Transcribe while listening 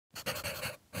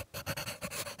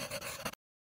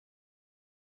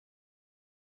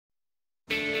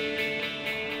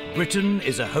Britain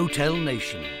is a hotel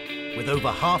nation with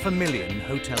over 500,000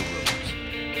 hotel rooms.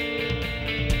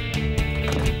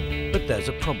 But there's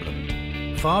a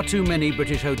problem. Far too many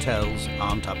British hotels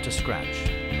aren't up to scratch.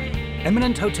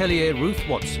 Eminent hotelier Ruth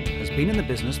Watson has been in the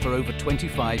business for over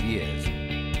 25 years,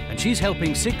 and she's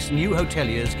helping 6 new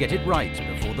hoteliers get it right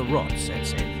before the rot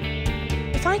sets in.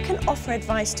 If I can offer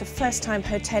advice to first-time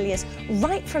hoteliers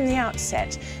right from the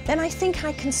outset, then I think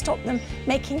I can stop them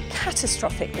making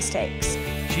catastrophic mistakes.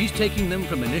 She's taking them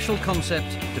from initial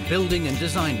concept to building and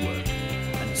design work,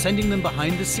 and sending them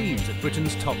behind the scenes at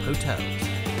Britain's top hotels.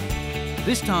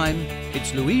 This time,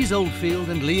 it's Louise Oldfield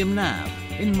and Liam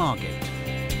in Margate.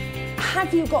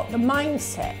 Have you got the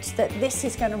mindset that this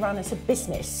is going to run as a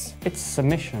business? It's a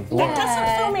mission. That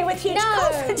doesn't fill me with huge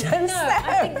confidence. No,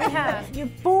 I think we have. You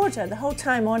bored her the whole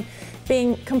time on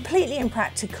being completely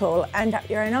impractical and up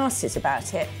your own arses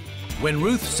about it. When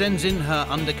Ruth sends in her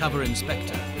undercover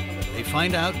inspector, they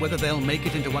find out whether they'll make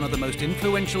it into one of the most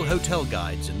influential hotel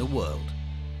guides in the world.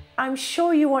 I'm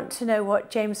sure you want to know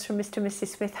what James from Mr. and Mrs.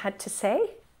 Smith had to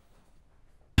say.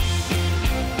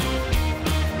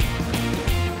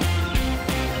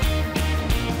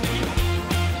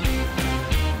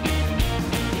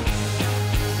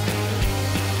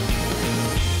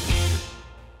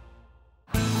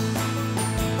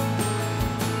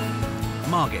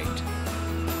 Margate.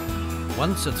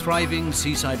 Once a thriving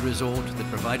seaside resort that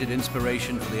provided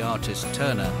inspiration for the artist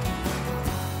Turner,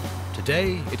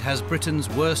 today it has Britain's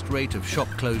worst rate of shop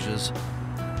closures,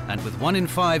 and with 1 in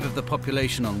 5 of the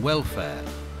population on welfare,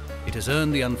 it has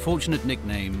earned the unfortunate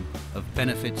nickname of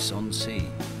Benefits on Sea.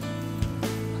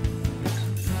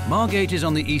 Margate is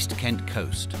on the East Kent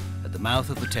coast, at the mouth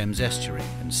of the Thames estuary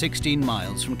and 16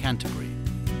 miles from Canterbury.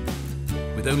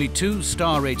 With only 2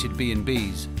 star-rated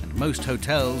B&Bs, most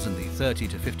hotels in the £30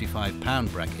 to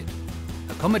 £55 bracket,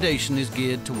 accommodation is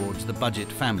geared towards the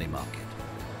budget family market.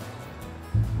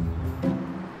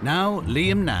 Now,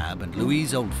 Liam and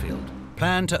Louise Oldfield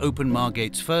plan to open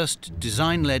Margate's first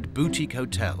design-led boutique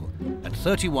hotel at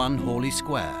 31 Hawley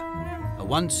Square, a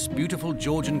once beautiful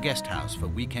Georgian guest house for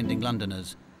weekending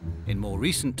Londoners, in more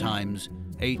recent times,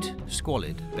 8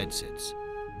 squalid bedsits.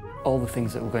 All the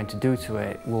things that we're going to do to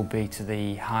it will be to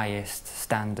the highest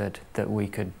standard that we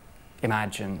could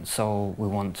imagine. So we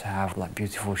want to have like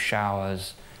beautiful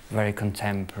showers, very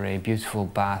contemporary, beautiful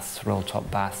baths,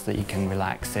 roll-top baths that you can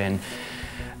relax in,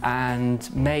 and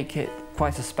make it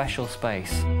quite a special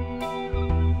space.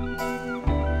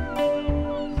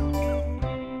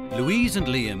 Louise and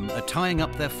Liam are tying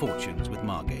up their fortunes with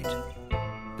Margate.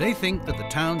 They think that the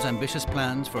town's ambitious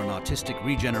plans for an artistic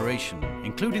regeneration,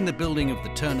 including the building of the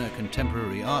Turner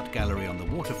Contemporary Art Gallery on the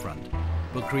waterfront,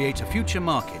 will create a future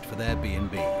market for their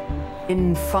B&B.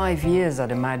 In 5 years,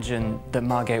 I'd imagine that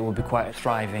Margate will be quite a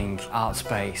thriving art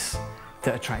space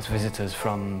that attracts visitors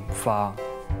from far.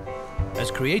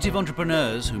 As creative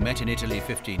entrepreneurs who met in Italy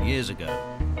 15 years ago,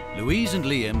 Louise and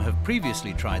Liam have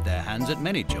previously tried their hands at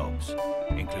many jobs,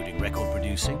 including record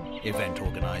producing, event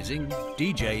organising,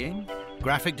 DJing,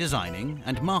 graphic designing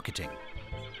and marketing.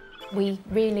 We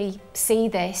really see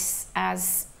this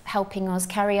as helping us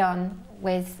carry on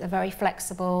with a very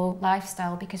flexible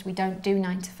lifestyle because we don't do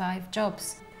 9-to-5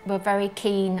 jobs. We're very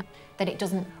keen that it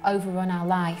doesn't overrun our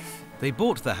life. They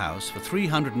bought the house for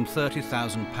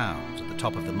 £330,000 at the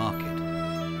top of the market.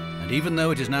 And even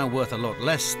though it is now worth a lot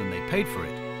less than they paid for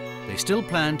it, they still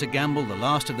plan to gamble the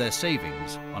last of their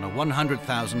savings on a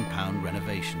 £100,000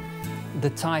 renovation.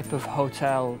 The type of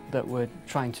hotel that we're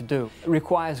trying to do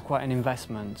requires quite an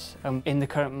investment. In the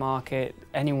current market,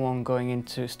 anyone going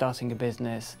into starting a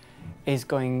business is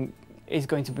going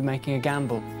to be making a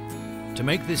gamble. To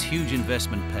make this huge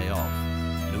investment pay off,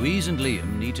 Louise and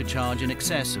Liam need to charge in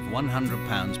excess of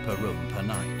 £100 per room per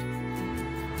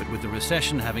night. But with the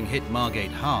recession having hit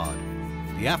Margate hard,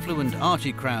 the affluent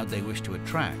arty crowd they wish to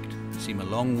attract seem a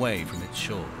long way from its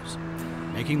shores,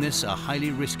 making this a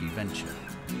highly risky venture.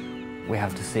 We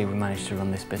have to see we manage to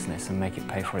run this business and make it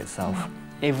pay for itself.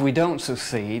 If we don't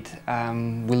succeed,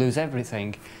 we lose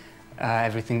everything.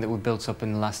 Everything that we built up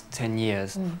in the last 10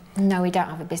 years. No, we don't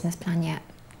have a business plan yet.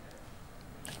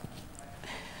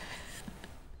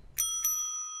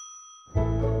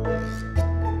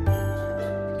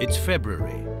 It's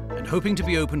February, and hoping to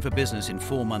be open for business in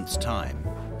 4 months' time,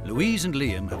 Louise and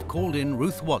Liam have called in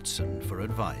Ruth Watson for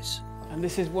advice. And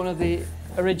this is one of the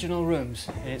original rooms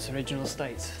in its original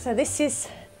state. So this is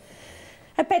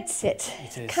a bedsit.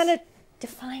 It is. Kind of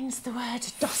defines the word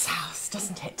doss house,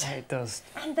 doesn't it? It does.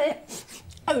 And the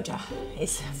odour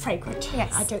is fragrant,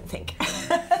 Yes. I don't think.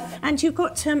 And you've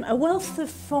got a wealth of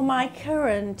Formica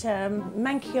and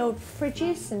manky old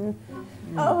fridges and...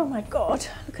 Oh my God,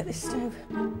 look at this stove.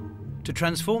 To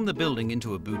transform the building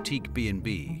into a boutique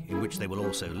B&B in which they will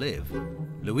also live,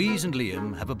 Louise and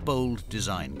Liam have a bold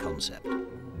design concept.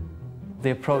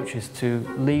 The approach is to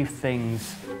leave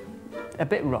things a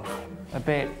bit rough, a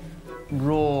bit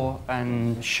raw,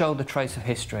 and show the trace of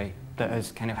history that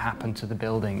has kind of happened to the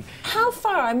building. How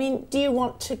far, I mean, do you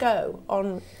want to go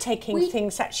on taking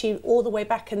things actually all the way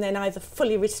back and then either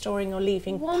fully restoring or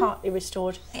leaving partly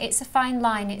restored? It's a fine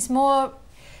line. It's more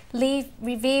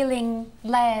revealing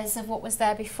layers of what was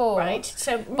there before. Right,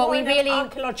 so but more we in really, an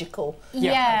archaeological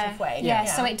yeah, kind of way. Yeah,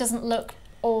 so it doesn't look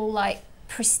all like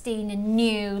pristine and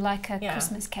new like a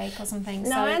Christmas cake or something. No,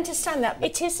 so I understand that.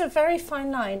 It is a very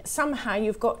fine line. Somehow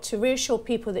you've got to reassure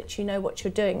people that you know what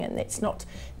you're doing and it's not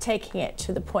taking it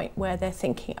to the point where they're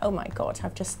thinking, oh my God,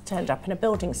 I've just turned up in a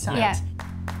building site. Yeah.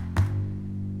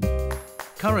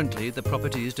 Currently, the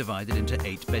property is divided into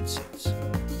 8 bedsits.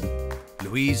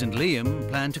 Louise and Liam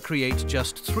plan to create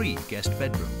just 3 guest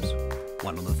bedrooms.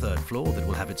 One on the 3rd floor that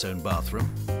will have its own bathroom,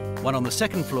 one on the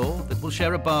 2nd floor that will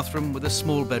share a bathroom with a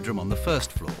small bedroom on the 1st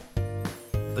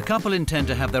floor. The couple intend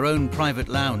to have their own private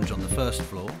lounge on the 1st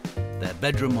floor, their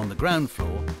bedroom on the ground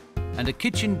floor, and a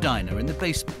kitchen diner in the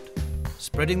basement,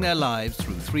 spreading their lives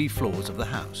through 3 floors of the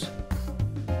house.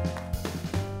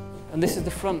 And this is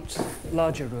the front,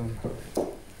 larger room.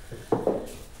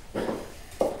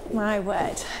 My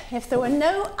word, if there were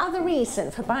no other reason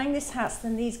for buying this house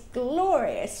than these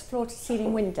glorious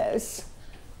floor-to-ceiling windows.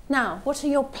 Now, what are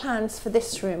your plans for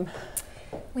this room?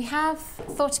 We have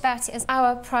thought about it as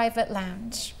our private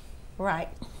lounge. Right.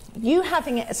 You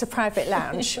having it as a private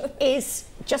lounge is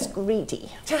just greedy.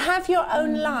 To have your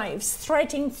own lives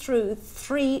threading through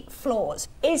 3 floors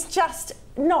is just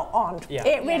not on. Yeah.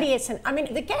 It really isn't. I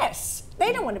mean, the guests,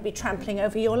 they don't want to be trampling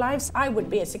over your lives. I would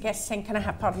be as a guest saying, can I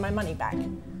have part of my money back?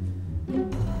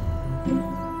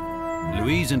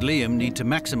 Louise and Liam need to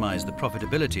maximise the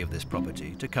profitability of this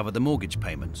property to cover the mortgage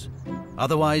payments.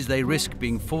 Otherwise, they risk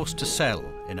being forced to sell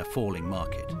in a falling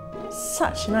market.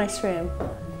 Such a nice room.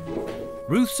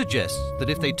 Ruth suggests that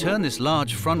if they turn this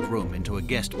large front room into a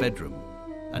guest bedroom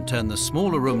and turn the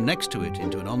smaller room next to it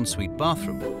into an ensuite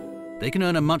bathroom, they can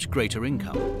earn a much greater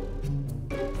income.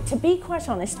 To be quite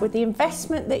honest, with the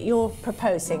investment that you're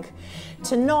proposing,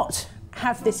 to not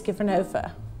have this given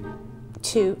over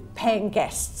to paying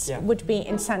guests would be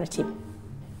insanity.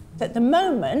 At the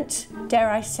moment,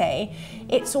 dare I say,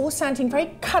 it's all sounding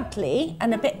very cuddly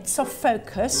and a bit soft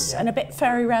focus and a bit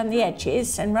furry around the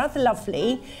edges and rather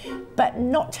lovely, but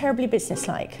not terribly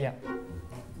businesslike. Yeah.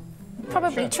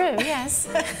 Probably true, yes.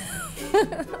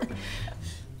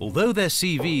 Although their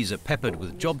CVs are peppered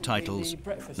with job titles,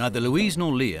 neither Louise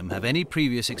nor Liam have any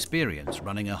previous experience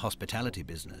running a hospitality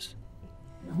business.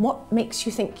 What makes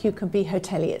you think you can be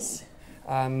hoteliers?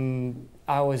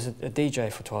 I was a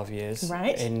DJ for 12 years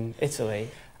in Italy,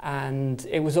 and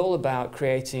it was all about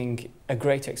creating a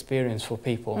great experience for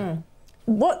people.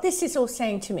 What this is all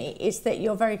saying to me is that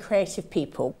you're very creative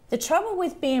people. The trouble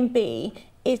with B&B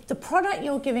is the product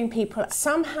you're giving people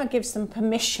somehow gives them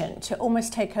permission to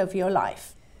almost take over your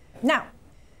life. Now,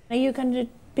 are you going to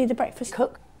be the breakfast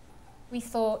cook? We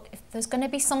thought if there's going to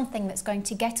be something that's going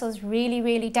to get us really,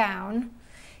 really down,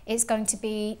 it's going to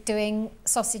be doing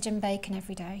sausage and bacon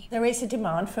every day. There is a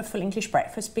demand for a full English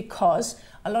breakfast because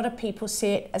a lot of people see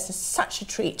it as such a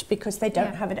treat because they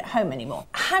don't have it at home anymore.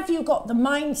 Have you got the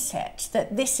mindset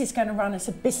that this is going to run as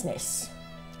a business?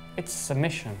 It's a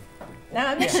mission.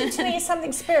 Now, a mission to me is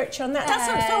something spiritual, and that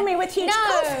doesn't fill me with huge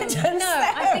confidence.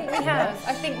 No, I think we have.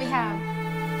 I think we have.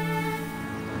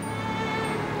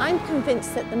 I'm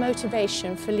convinced that the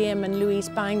motivation for Liam and Louise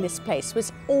buying this place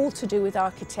was all to do with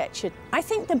architecture. I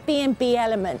think the B&B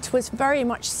element was very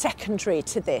much secondary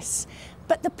to this.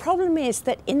 But the problem is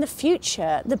that in the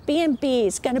future, the B&B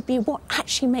is going to be what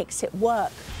actually makes it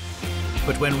work.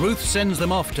 But when Ruth sends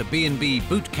them off to B&B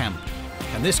boot camp,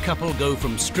 can this couple go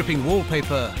from stripping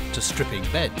wallpaper to stripping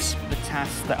beds? The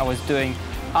tasks that I was doing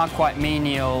are quite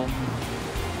menial.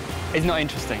 It's not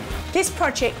interesting. This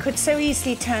project could so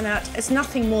easily turn out as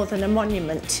nothing more than a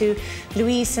monument to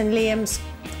Louise and Liam's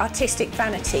artistic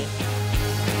vanity.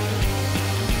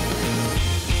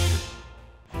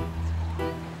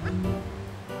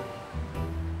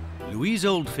 Louise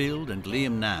Oldfield and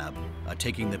Liam Nabb are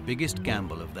taking the biggest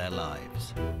gamble of their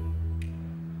lives.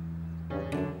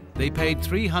 They paid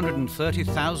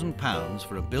 £330,000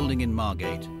 for a building in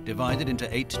Margate, divided into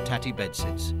 8 tatty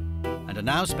bedsits, and are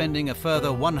now spending a further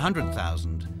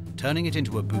 £100,000 turning it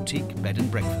into a boutique bed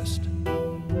and breakfast.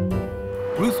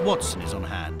 Ruth Watson is on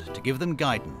hand to give them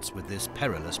guidance with this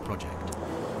perilous project.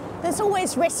 There's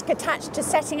always risk attached to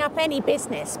setting up any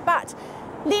business, but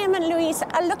Liam and Louise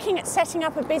are looking at setting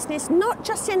up a business not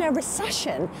just in a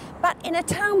recession, but in a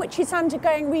town which is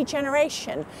undergoing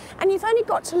regeneration. And you've only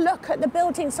got to look at the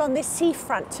buildings on this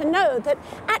seafront to know that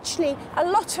actually a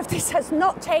lot of this has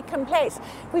not taken place.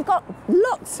 We've got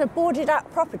lots of boarded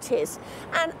up properties,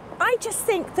 and I just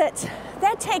think that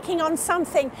they're taking on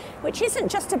something which isn't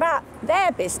just about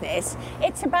their business,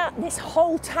 it's about this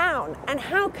whole town and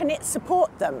how can it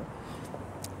support them.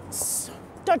 It's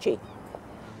dodgy.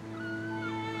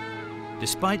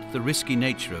 Despite the risky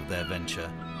nature of their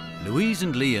venture, Louise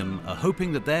and Liam are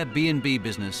hoping that their B&B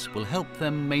business will help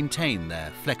them maintain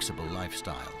their flexible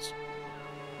lifestyles.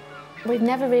 We've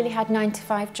never really had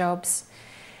 9-to-5 jobs.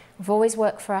 We've always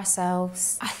worked for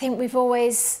ourselves. I think we've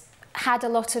always had a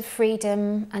lot of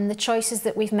freedom, and the choices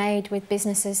that we've made with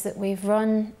businesses that we've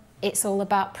run, it's all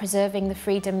about preserving the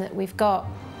freedom that we've got.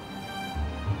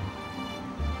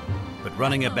 But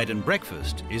running a bed and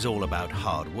breakfast is all about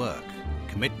hard work,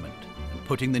 commitment,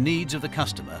 putting the needs of the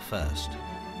customer first.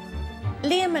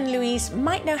 Liam and Louise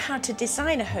might know how to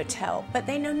design a hotel, but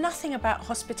they know nothing about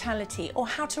hospitality or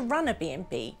how to run a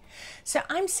B&B. So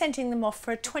I'm sending them off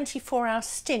for a 24-hour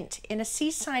stint in a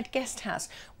seaside guest house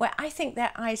where I think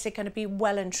their eyes are going to be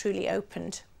well and truly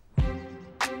opened.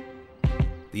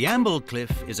 The Amble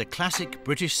Cliff is a classic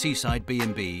British seaside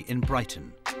B&B in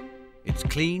Brighton. It's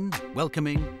clean,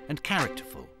 welcoming and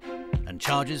characterful, and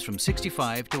charges from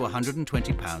 £65 to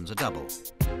 £120 a double.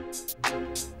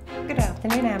 Good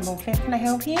afternoon, Amble Cliff. Can I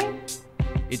help you?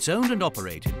 It's owned and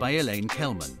operated by Elaine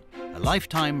Kelman, a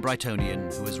lifetime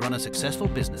Brightonian who has run a successful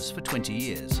business for 20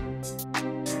 years.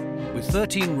 With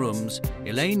 13 rooms,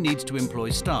 Elaine needs to employ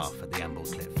staff at the Amble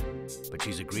Cliff, but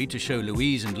she's agreed to show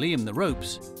Louise and Liam the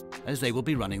ropes, as they will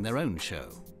be running their own show.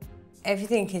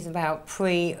 Everything is about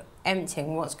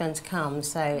pre-emptying what's going to come,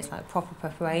 so it's like proper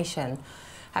preparation.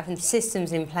 Having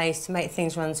systems in place to make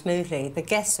things run smoothly. The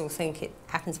guests will think it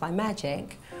happens by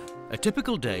magic. A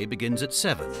typical day begins at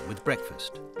 7 with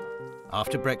breakfast.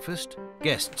 After breakfast,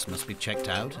 guests must be checked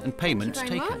out and payments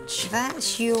taken.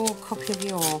 That's your copy of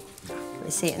your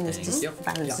receipt, and there's just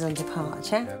balances on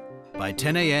departure. By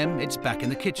 10 a.m, it's back in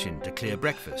the kitchen to clear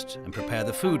breakfast and prepare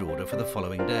the food order for the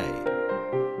following day.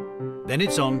 Then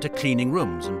it's on to cleaning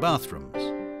rooms and bathrooms.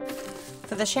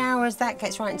 For the showers, that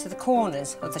gets right into the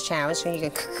corners of the showers, so you go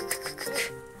make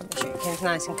sure it gets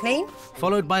nice and clean.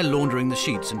 Followed by laundering the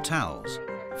sheets and towels,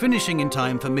 finishing in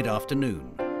time for mid-afternoon,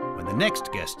 when the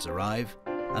next guests arrive,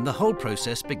 and the whole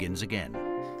process begins again.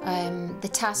 The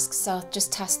tasks are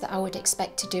just tasks that I would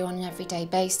expect to do on an everyday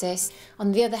basis.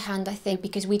 On the other hand, I think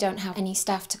because we don't have any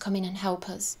staff to come in and help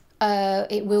us,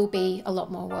 it will be a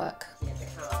lot more work.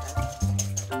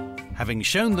 Having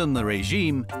shown them the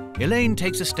regime, Elaine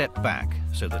takes a step back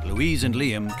so that Louise and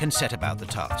Liam can set about the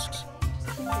tasks.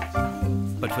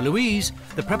 But for Louise,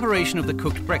 the preparation of the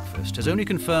cooked breakfast has only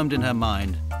confirmed in her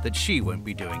mind that she won't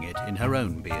be doing it in her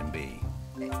own B&B.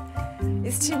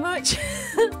 It's too much.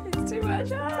 It's too much.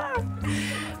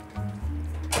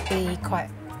 Be quite,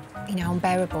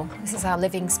 unbearable. This is our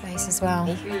living space as well.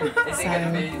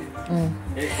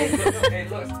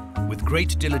 With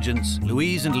great diligence,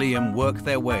 Louise and Liam work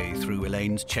their way through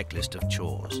Elaine's checklist of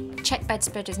chores. Check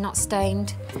bedspread is not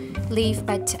stained. Leave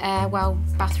bed to air while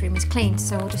bathroom is cleaned,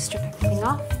 so we'll just strip everything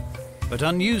off. But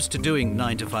unused to doing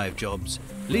 9-to-5 jobs,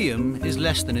 Liam is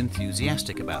less than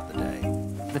enthusiastic about the day.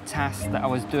 The tasks that I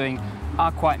was doing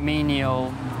are quite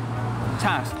menial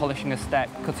tasks, polishing a step,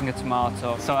 cutting a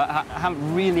tomato, so I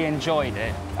haven't really enjoyed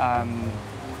it.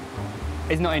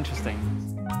 It's not interesting.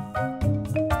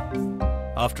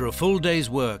 After a full day's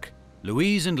work,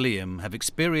 Louise and Liam have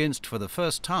experienced for the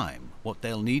first time what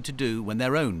they'll need to do when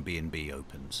their own B&B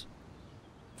opens.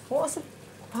 What's the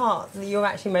part that you're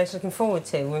actually most looking forward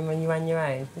to when you run your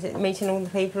own? Is it meeting all the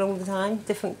people all the time,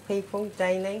 different people,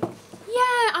 daily?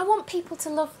 Yeah, I want people to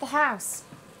love the house.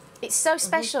 It's so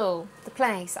special, the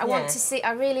place. I want to see,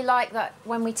 I really like that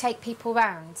when we take people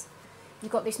round,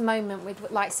 you've got this moment with,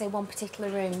 like, say, one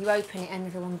particular room, you open it and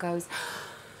everyone goes...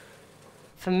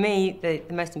 For me, the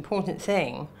most important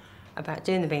thing about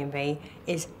doing the B&B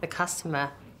is the customer.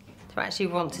 To actually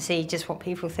want to see just what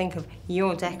people think of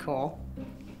your decor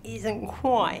isn't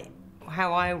quite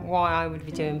why I would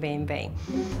be doing B&B.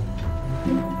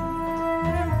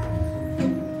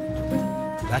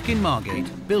 Back in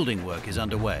Margate, building work is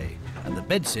underway and the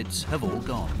bedsits have all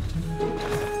gone.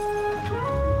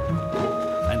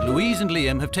 And Louise and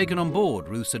Liam have taken on board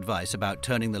Ruth's advice about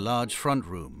turning the large front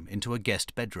room into a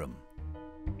guest bedroom.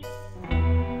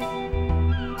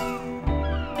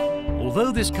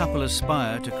 Although this couple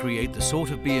aspire to create the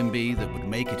sort of B&B that would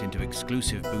make it into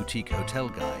exclusive boutique hotel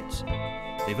guides,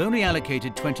 they've only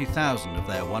allocated 20,000 of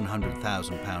their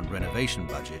 £100,000 renovation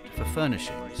budget for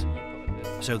furnishings.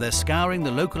 So they're scouring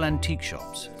the local antique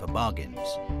shops for bargains.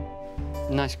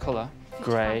 Nice colour,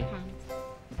 grey.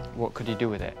 What could you do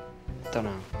with it? Don't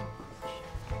know.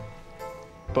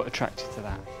 But attracted to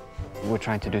that. We're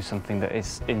trying to do something that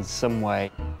is in some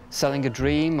way selling a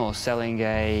dream or selling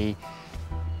a,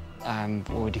 what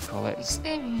would you call it?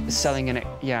 Experience. Selling an,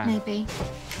 yeah. Maybe.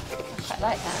 I quite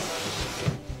like that.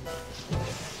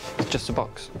 It's just a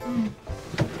box.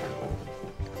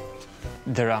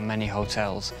 There are many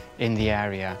hotels in the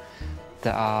area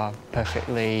that are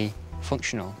perfectly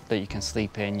functional, that you can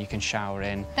sleep in, you can shower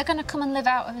in. They're going to come and live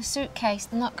out of a suitcase.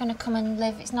 They're not going to come and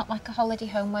live, it's not like a holiday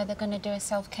home where they're going to do a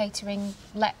self-catering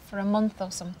let for a month or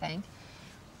something.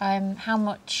 How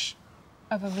much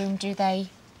of a room do they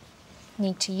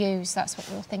need to use? That's what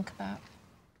we'll think about.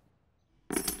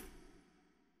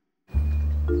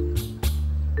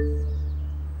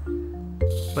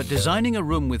 But designing a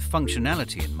room with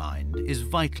functionality in mind is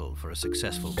vital for a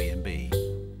successful B&B.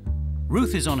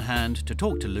 Ruth is on hand to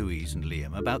talk to Louise and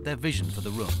Liam about their vision for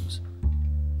the rooms.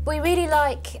 We really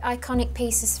like iconic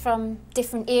pieces from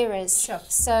different eras. Sure.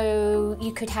 So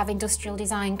you could have industrial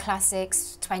design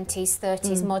classics, 20s,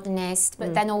 30s, modernist,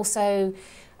 but then also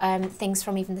things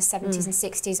from even the 70s and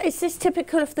 60s. Is this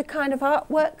typical of the kind of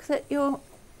artwork that you're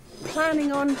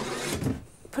planning on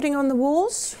putting on the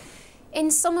walls?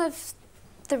 In some of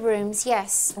the rooms,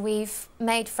 yes. We've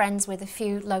made friends with a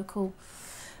few local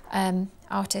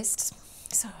artists.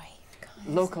 Sorry. Guys.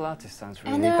 Local artist sounds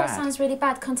really I know, bad. it sounds really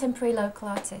bad. Contemporary local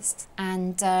artists.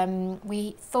 And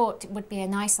we thought it would be a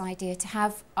nice idea to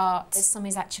have art. Some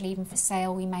is actually even for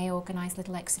sale. We may organise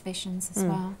little exhibitions as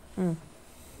well.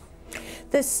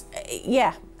 There's,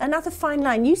 yeah, another fine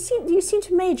line. You seem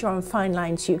to major on fine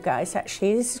lines, you guys,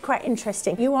 actually. This is quite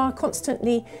interesting. You are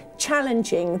constantly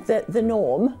challenging the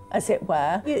norm, as it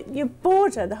were. You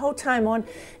border the whole time on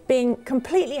being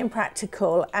completely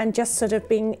impractical and just sort of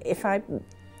being, if I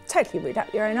totally read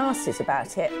up your own asses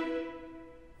about it.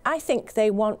 I think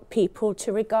they want people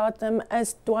to regard them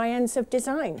as doyens of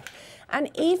design. And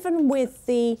even with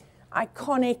the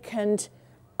iconic and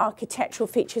architectural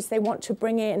features they want to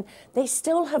bring in, they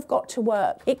still have got to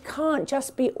work. It can't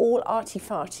just be all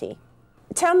arty-farty.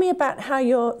 Tell me about how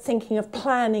you're thinking of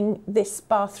planning this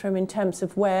bathroom in terms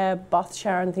of where bath,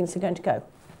 shower and things are going to go.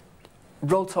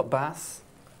 Roll-top bath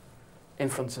in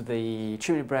front of the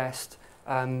chimney breast,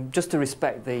 just to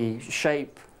respect the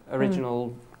shape,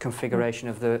 original configuration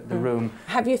of the room.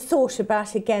 Have you thought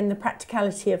about, again, the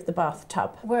practicality of the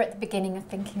bathtub? We're at the beginning of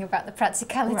thinking about the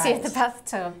practicality of the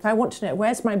bathtub. I want to know,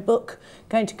 where's my book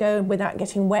going to go without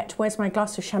getting wet? Where's my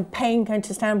glass of champagne going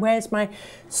to stand? Where's my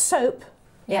soap?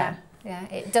 Yeah,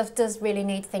 it does really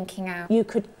need thinking out. You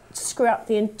could screw up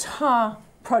the entire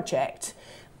project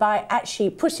by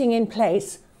actually putting in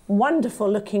place wonderful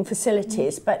looking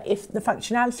facilities, but if the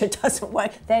functionality doesn't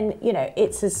work, then, you know,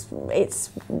 it's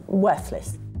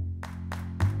worthless.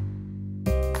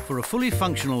 For a fully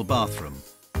functional bathroom,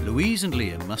 Louise and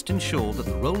Liam must ensure that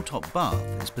the roll-top bath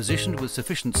is positioned with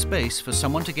sufficient space for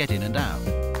someone to get in and out.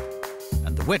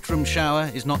 And the wet room shower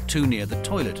is not too near the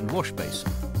toilet and wash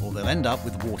basin, or they'll end up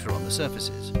with water on the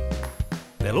surfaces.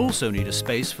 They'll also need a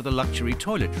space for the luxury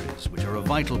toiletries, which are a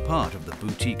vital part of the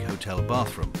boutique hotel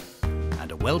bathroom,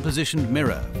 and a well-positioned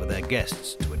mirror for their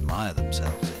guests to admire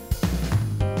themselves in.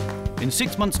 In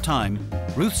 6 months' time,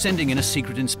 Ruth's sending in a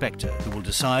secret inspector who will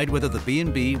decide whether the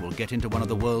B&B will get into one of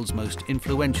the world's most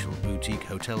influential boutique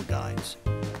hotel guides.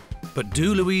 But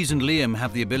do Louise and Liam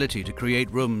have the ability to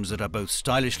create rooms that are both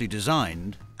stylishly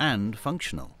designed and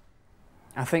functional?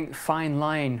 I think fine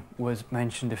line was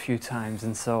mentioned a few times,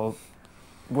 and so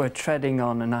we're treading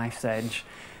on a knife's edge,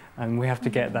 and we have to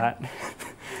get that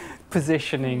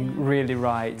positioning really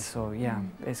right. So yeah,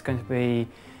 it's going to be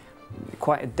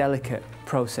quite a delicate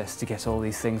process to get all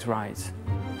these things right.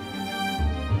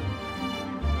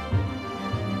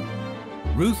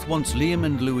 Ruth wants Liam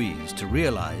and Louise to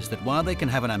realise that while they can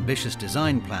have an ambitious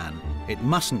design plan, it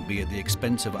mustn't be at the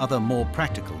expense of other more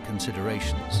practical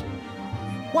considerations.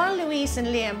 While Louise and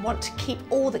Liam want to keep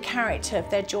all the character of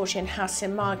their Georgian house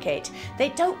in Margate, they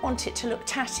don't want it to look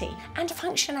tatty. And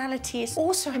functionality is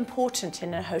also important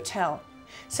in a hotel.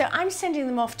 So I'm sending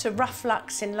them off to Rough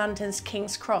Lux in London's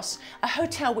King's Cross, a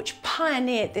hotel which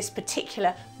pioneered this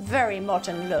particular very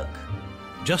modern look.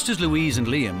 Just as Louise and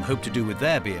Liam hope to do with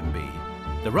their B&B,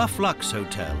 the Rough Lux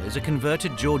Hotel is a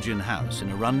converted Georgian house in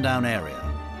a rundown area,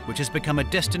 which has become a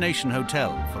destination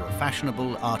hotel for a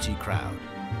fashionable, arty crowd.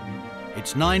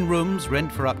 Its 9 rooms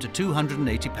rent for up to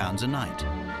 £280 a night.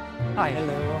 Hi.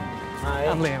 Hello. Hi.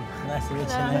 I'm Liam. Nice to meet you,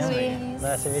 Hello, Liam. Louise.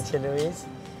 Nice to meet you, Louise.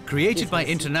 Created by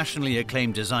internationally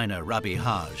acclaimed designer Rabi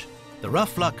Haj, the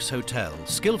Rough Lux Hotel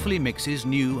skillfully mixes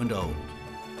new and old,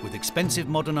 with expensive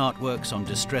modern artworks on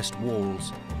distressed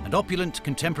walls and opulent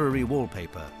contemporary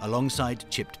wallpaper alongside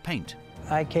chipped paint.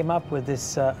 I came up with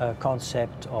this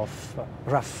concept of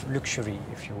rough luxury,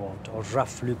 if you want, or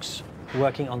rough luxe,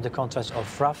 working on the contrast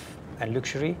of rough and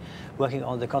luxury, working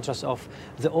on the contrast of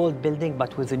the old building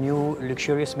but with a new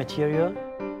luxurious material.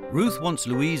 Ruth wants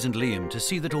Louise and Liam to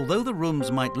see that although the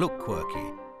rooms might look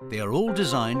quirky, they are all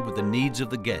designed with the needs of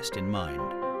the guest in mind.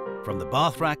 From the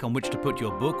bath rack on which to put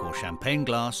your book or champagne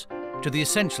glass, to the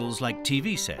essentials like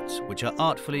TV sets, which are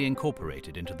artfully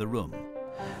incorporated into the room.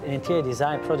 An interior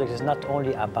design project is not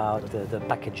only about the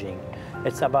packaging,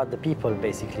 it's about the people,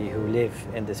 basically, who live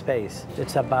in the space.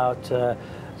 It's about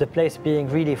the place being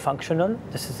really functional.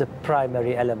 This is the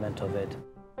primary element of it.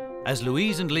 As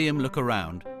Louise and Liam look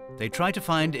around, they try to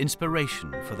find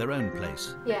inspiration for their own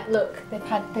place. Yeah, look, they've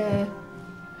had the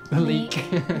leak.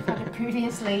 They've had a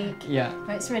previous leak. Yeah.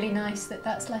 But it's really nice that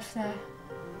that's left there.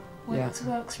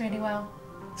 Works really well.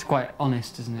 It's quite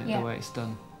honest, isn't it, Yeah. the way it's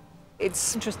done?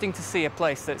 It's interesting to see a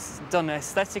place that's done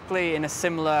aesthetically in a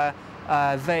similar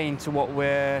vein to what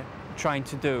we're trying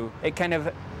to do. It kind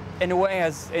of, in a way,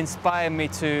 has inspired me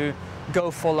to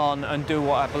go full on and do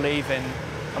what I believe in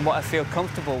and what I feel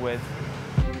comfortable with.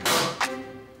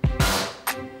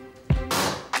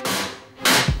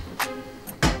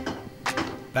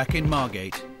 Back in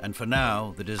Margate, and for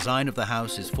now, the design of the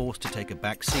house is forced to take a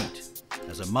back seat,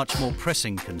 as a much more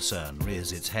pressing concern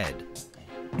rears its head.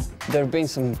 There have been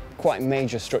some quite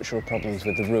major structural problems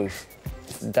with the roof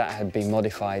that had been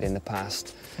modified in the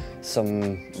past.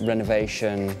 Some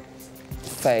renovation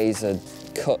phase had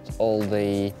cut all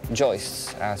the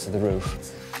joists out of the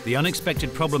roof. The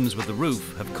unexpected problems with the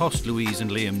roof have cost Louise and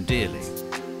Liam dearly,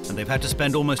 and they've had to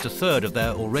spend almost a third of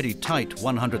their already tight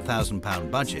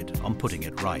 £100,000 budget on putting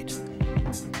it right.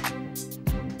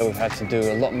 We've had to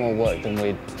do a lot more work than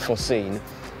we'd foreseen,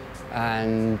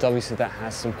 and obviously that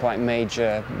has some quite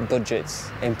major budget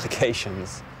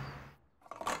implications.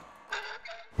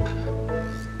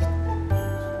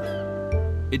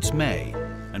 It's May,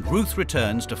 and Ruth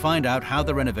returns to find out how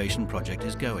the renovation project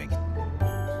is going.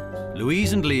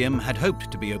 Louise and Liam had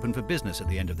hoped to be open for business at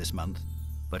the end of this month,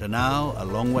 but are now a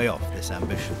long way off this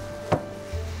ambition.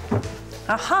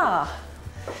 Aha!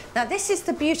 Now this is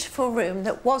the beautiful room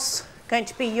that was going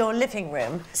to be your living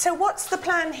room. So what's the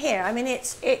plan here? I mean,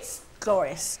 it's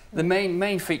glorious. The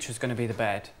main feature is going to be the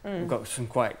bed. We've got some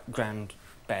quite grand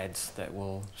beds that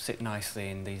will sit nicely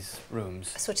in these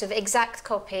rooms. A sort of exact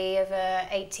copy of a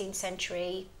 18th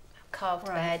century carved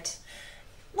bed.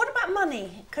 What about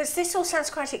money? Because this all sounds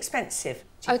quite expensive.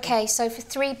 Okay, so for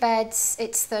 3 beds,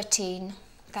 it's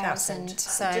 13,000.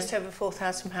 So just over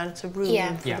 £4,000 a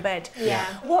room for the bed. Yeah.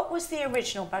 What was the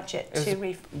original budget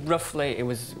to Roughly, it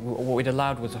was what we'd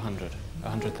allowed was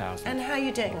 100,000. And how are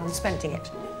you doing on spending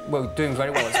it? Well, doing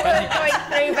very well at spending it.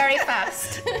 Going through very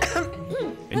fast.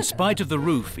 In spite of the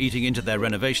roof eating into their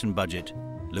renovation budget,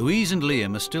 Louise and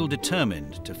Liam are still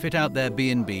determined to fit out their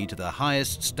B&B to the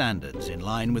highest standards in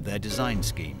line with their design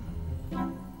scheme.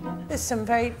 There's some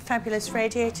very fabulous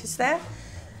radiators there.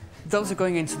 Those are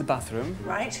going into the bathroom.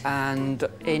 Right. And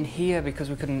in here, because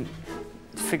we couldn't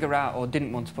figure out or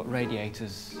didn't want to put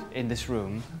radiators in this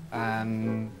room,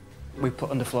 we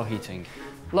put underfloor heating.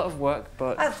 A lot of work,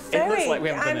 but it looks like we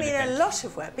haven't done anything. a lot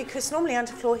of work, because normally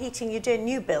underfloor heating you do in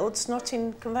new builds, not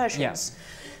in conversions. Yeah.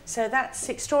 So that's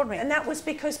extraordinary. And that was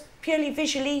because purely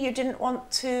visually you didn't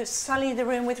want to sully the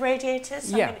room with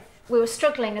radiators? Yeah. I mean, We were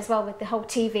struggling as well with the whole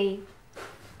TV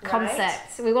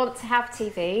concept. We want to have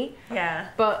TV,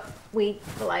 but we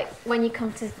like when you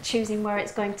come to choosing where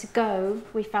it's going to go,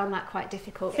 we found that quite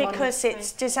difficult. Because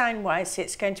it's design-wise,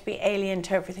 it's going to be alien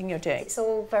to everything you're doing. It's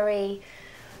all very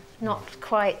not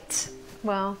quite.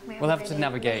 Well, we'll have to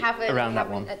navigate around that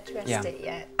one. Addressed it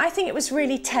yet. I think it was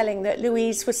really telling that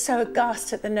Louise was so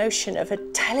aghast at the notion of a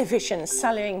television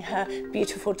sullying her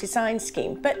beautiful design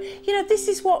scheme. But, you know, this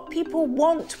is what people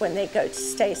want when they go to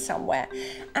stay somewhere.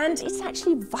 And it's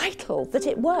actually vital that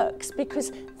it works,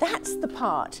 because that's the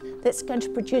part that's going to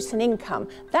produce an income.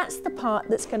 That's the part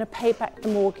that's going to pay back the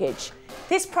mortgage.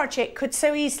 This project could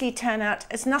so easily turn out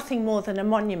as nothing more than a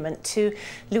monument to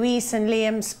Louise and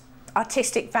Liam's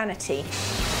artistic vanity.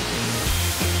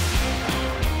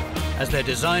 As their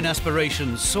design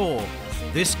aspirations soar,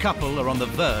 this couple are on the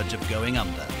verge of going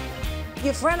under.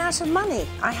 You've run out of money.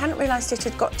 I hadn't realised it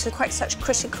had got to quite such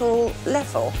critical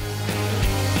level.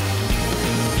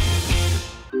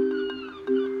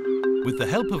 With the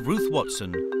help of Ruth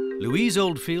Watson, Louise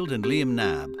Oldfield and Liam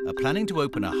Nabb are planning to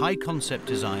open a high-concept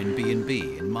design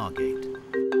B&B in Margate.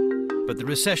 But the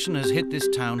recession has hit this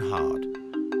town hard,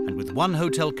 and with one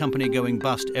hotel company going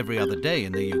bust every other day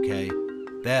in the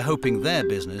UK, they're hoping their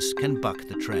business can buck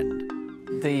the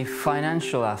trend. The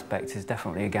financial aspect is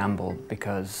definitely a gamble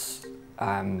because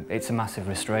it's a massive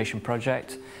restoration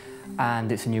project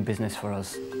and it's a new business for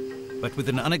us. But with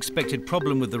an unexpected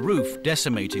problem with the roof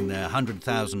decimating their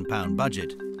 £100,000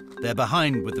 budget, they're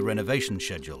behind with the renovation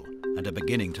schedule and are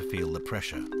beginning to feel the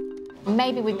pressure.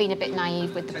 Maybe we've been a bit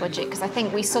naive with the budget because I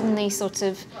think we suddenly sort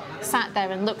of sat there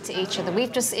and looked at each other.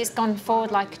 It's gone forward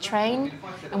like a train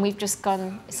and we've just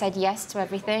said yes to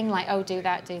everything, like, oh, do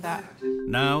that, do that.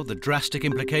 Now the drastic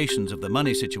implications of the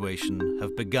money situation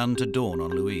have begun to dawn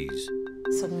on Louise.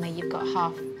 Suddenly you've got a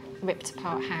half ripped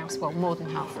apart house, well, more than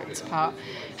half ripped apart,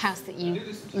 house that you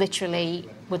literally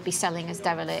would be selling as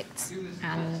derelict,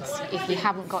 and if you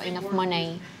haven't got enough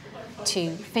money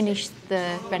to finish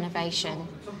the renovation,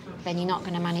 then you're not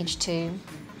going to manage to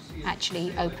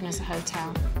actually open as a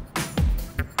hotel.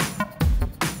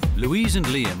 Louise and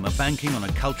Liam are banking on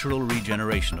a cultural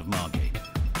regeneration of Margate.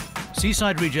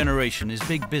 Seaside regeneration is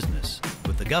big business,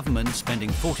 with the government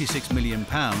spending £46 million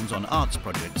on arts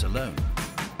projects alone.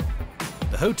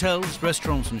 The hotels,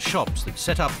 restaurants and shops that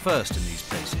set up first in these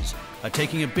places are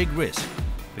taking a big risk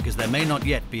because there may not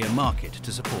yet be a market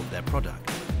to support their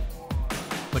product.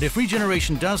 But if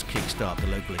regeneration does kickstart the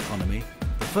local economy,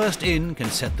 the first in can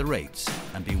set the rates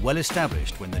and be well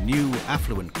established when the new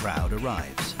affluent crowd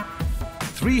arrives.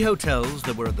 3 hotels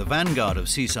that were at the vanguard of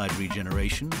seaside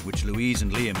regeneration, which Louise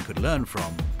and Liam could learn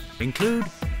from, include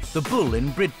the Bull in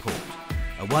Bridport,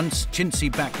 a once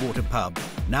chintzy backwater pub,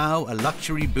 now a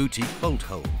luxury boutique bolt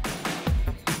hole.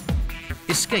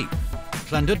 Escape,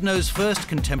 Llandudno's first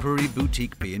contemporary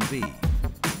boutique B&B.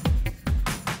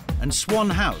 And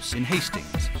Swan House in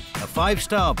Hastings, a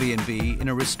 5-star B&B in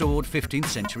a restored 15th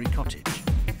century cottage.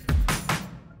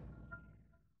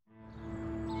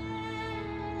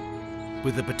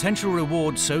 With the potential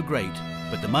reward so great,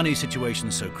 but the money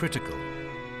situation so critical,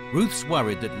 Ruth's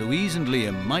worried that Louise and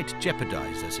Liam might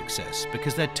jeopardise their success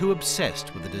because they're too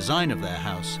obsessed with the design of their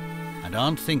house and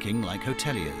aren't thinking like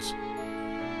hoteliers.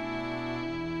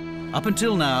 Up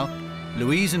until now,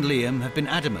 Louise and Liam have been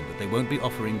adamant that they won't be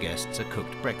offering guests a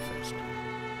cooked breakfast.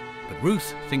 But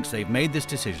Ruth thinks they've made this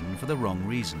decision for the wrong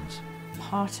reasons.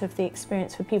 Part of the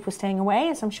experience for people staying away,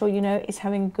 as I'm sure you know, is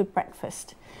having a good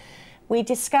breakfast. We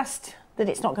discussed that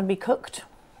it's not going to be cooked,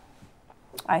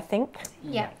 I think.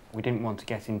 Yeah. We didn't want to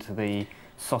get into the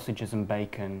sausages and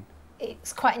bacon.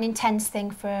 It's quite an intense thing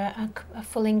for a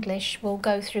full English. We'll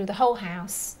go through the whole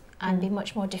house and be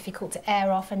much more difficult to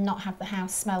air off and not have the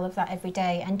house smell of that every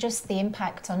day, and just the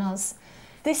impact on us.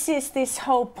 This is this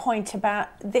whole point about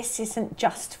this isn't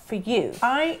just for you.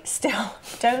 I still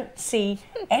don't see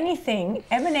anything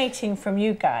emanating from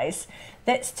you guys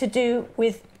that's to do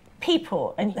with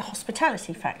people and the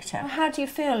hospitality factor. How do you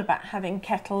feel about having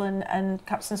kettle and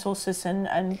cups and saucers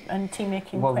and tea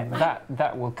making equipment? Well,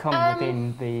 that will come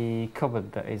within the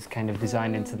cupboard that is kind of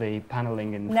designed into the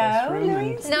panelling in the first room.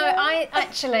 Louise, no,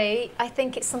 I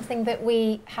think it's something that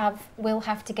will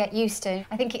have to get used to.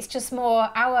 I think it's just more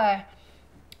our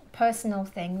personal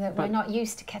thing that we're not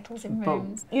used to kettles in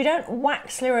rooms. You don't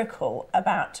wax lyrical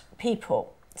about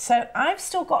people, so I've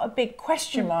still got a big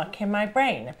question mark in my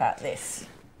brain about this.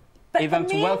 But if I'm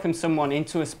to welcome someone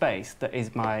into a space that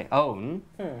is my own,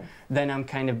 then I'm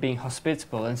kind of being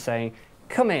hospitable and saying,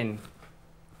 come in.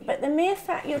 But the mere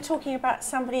fact you're talking about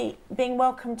somebody being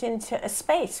welcomed into a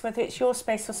space, whether it's your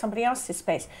space or somebody else's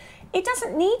space, it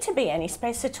doesn't need to be any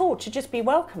space at all to just be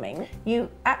welcoming. You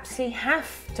absolutely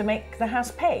have to make the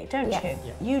house pay, don't you? Yeah.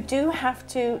 You do have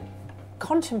to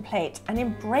contemplate and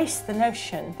embrace the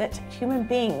notion that human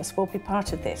beings will be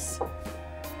part of this.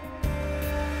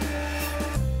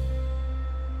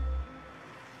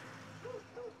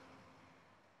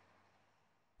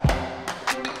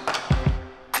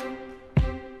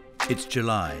 It's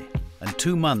July, and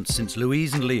 2 months since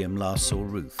Louise and Liam last saw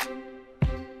Ruth.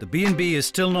 The B&B is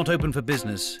still not open for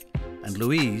business, and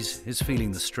Louise is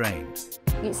feeling the strain.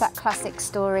 It's that classic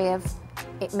story of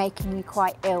it making you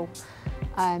quite ill.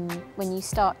 When you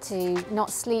start to not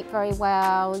sleep very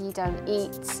well, you don't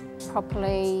eat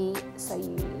properly, so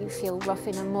you feel rough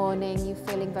in the morning, you're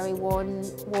feeling very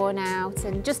worn out,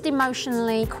 and just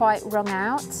emotionally quite wrung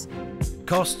out.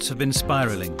 Costs have been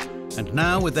spiralling. And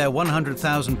now, with their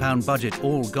 £100,000 budget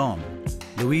all gone,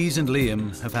 Louise and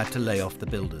Liam have had to lay off the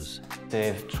builders.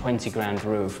 The 20 grand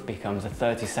roof becomes a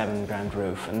 37 grand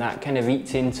roof, and that kind of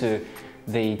eats into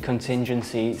the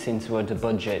contingencies into the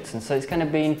budgets, and so it's kind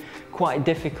of been quite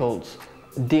difficult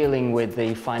dealing with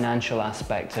the financial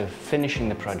aspect of finishing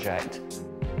the project.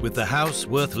 With the house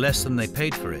worth less than they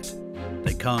paid for it,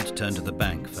 they can't turn to the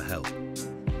bank for help.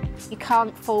 You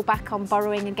can't fall back on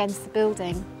borrowing against the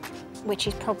building, which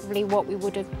is probably what we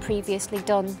would have previously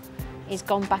done, is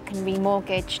gone back and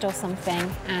remortgaged or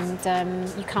something,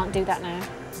 and you can't do that now.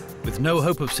 With no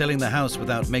hope of selling the house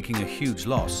without making a huge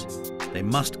loss, they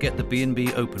must get the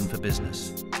B&B open for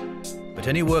business. But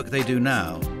any work they do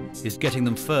now is getting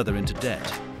them further into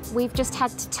debt. We've just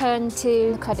had to turn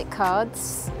to credit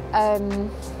cards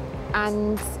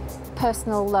and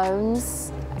personal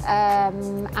loans,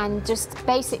 and just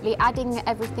basically adding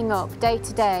everything up day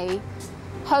to day,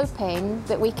 hoping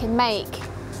that we can make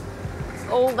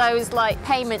all those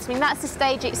payments. I mean, that's the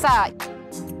stage it's at.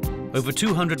 Over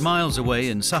 200 miles away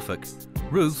in Suffolk,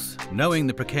 Ruth, knowing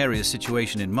the precarious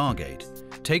situation in Margate,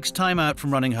 takes time out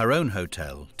from running her own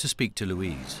hotel to speak to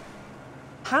Louise.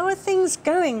 How are things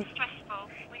going? Stressful.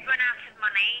 We've run out of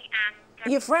money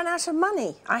and... You've run out of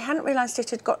money? I hadn't realised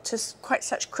it had got to quite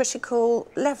such critical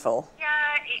level. Yeah,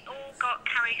 it all got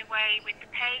carried away with the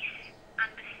pace and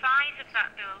the size of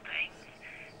that building.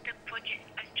 The budget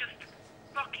has just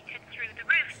rocketed through the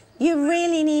roof. You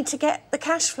really need to get the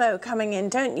cash flow coming in,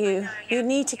 don't you? You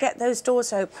need to get those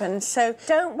doors open. So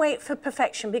don't wait for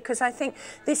perfection, because I think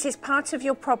this is part of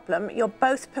your problem. You're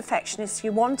both perfectionists.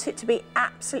 You want it to be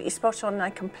absolutely spot on, and I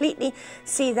completely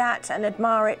see that and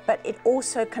admire it, but it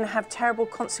also can have terrible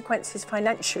consequences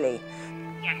financially.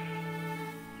 Yes.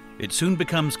 It soon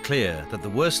becomes clear that the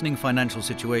worsening financial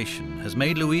situation has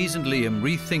made Louise and Liam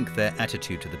rethink their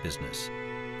attitude to the business,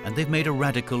 and they've made a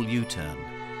radical U-turn.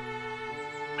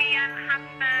 We have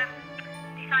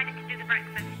decided to do the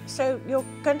breakfast. So you're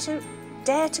going to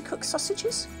dare to cook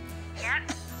sausages? Yeah.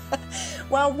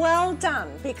 Well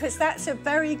done, because that's a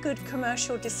very good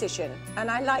commercial decision, and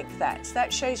I like that.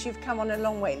 That shows you've come on a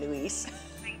long way, Louise.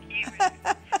 Thank you.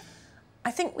 I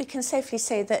think we can safely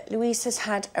say that Louise has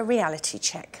had a reality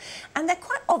check, and they're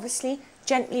quite obviously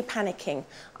gently panicking.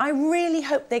 I really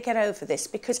hope they get over this,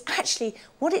 because actually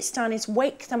what it's done is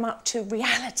wake them up to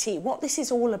reality, what this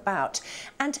is all about.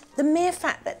 And the mere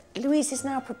fact that Louise is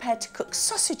now prepared to cook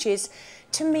sausages,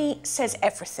 to me, says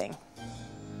everything.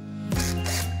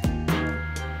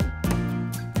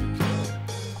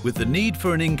 With the need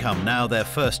for an income now their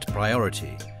first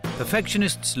priority,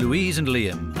 perfectionists Louise and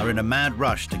Liam are in a mad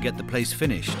rush to get the place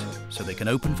finished so they can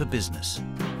open for business.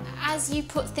 As you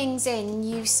put things in,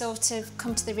 you sort of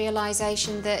come to the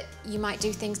realisation that you might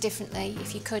do things differently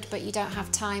if you could, but you don't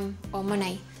have time or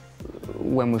money.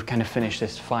 When we've kind of finished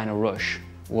this final rush,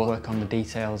 we'll work on the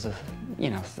details of,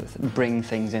 bring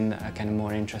things in that are kind of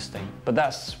more interesting. But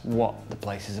that's what the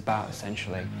place is about,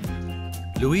 essentially.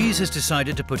 Louise has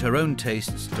decided to put her own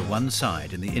tastes to one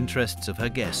side in the interests of her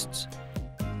guests.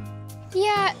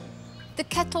 Yeah, the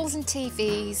kettles and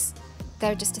TVs,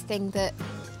 they're just a thing that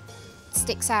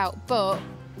sticks out, but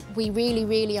we really,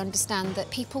 really understand that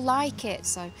people like it,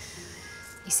 so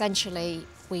essentially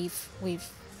we've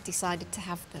decided to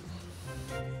have them.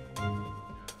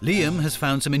 Liam has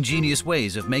found some ingenious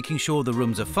ways of making sure the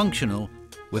rooms are functional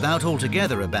without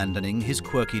altogether abandoning his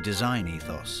quirky design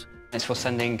ethos. It's for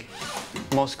sending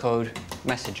Morse code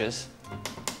messages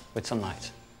with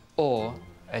sunlight, or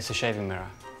it's a shaving mirror,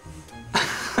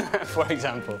 for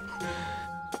example.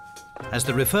 As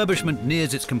the refurbishment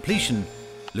nears its completion,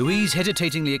 Louise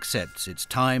hesitatingly accepts it's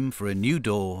time for a new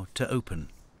door to open.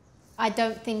 I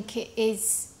don't think it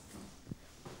is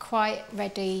quite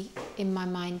ready in my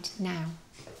mind now.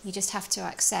 You just have to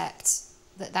accept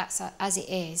that that's as it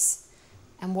is,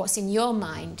 and what's in your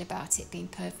mind about it being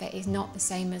perfect is not the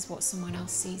same as what someone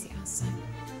else sees it as. So.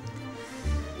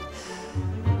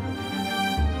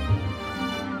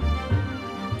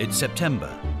 It's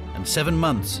September, and 7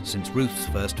 months since Ruth's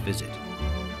first visit.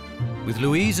 With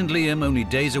Louise and Liam only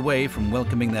days away from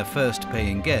welcoming their first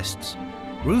paying guests,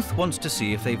 Ruth wants to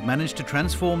see if they've managed to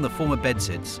transform the former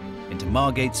Bedsits into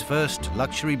Margate's first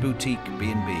luxury boutique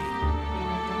B&B.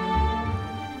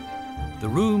 The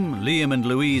room Liam and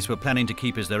Louise were planning to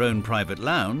keep as their own private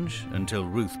lounge, until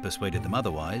Ruth persuaded them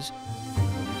otherwise,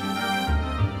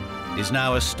 is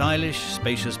now a stylish,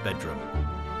 spacious bedroom,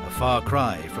 a far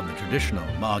cry from the traditional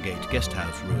Margate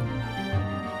guesthouse room.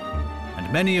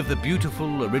 And many of the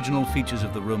beautiful original features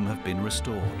of the room have been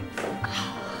restored.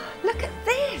 Oh, look at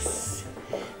this!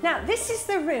 Now, this is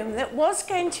the room that was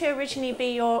going to originally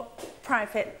be your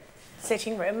private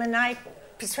sitting room, and I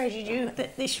persuaded you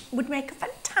that this would make a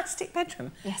fantastic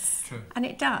bedroom. Yes. True. And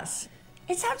it does.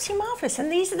 It's absolutely marvellous,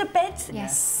 and these are the beds.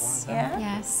 Yes. Yeah?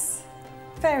 Yes.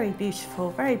 Very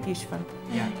beautiful, very beautiful.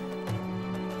 Yeah.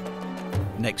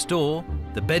 Next door,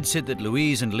 the bedsit that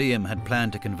Louise and Liam had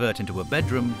planned to convert into a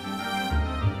bedroom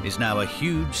is now a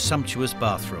huge, sumptuous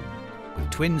bathroom with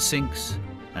twin sinks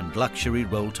and luxury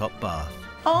roll-top bath.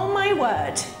 Oh my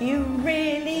word, you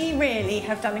really, really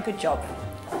have done a good job.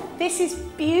 This is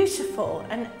beautiful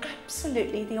and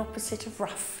absolutely the opposite of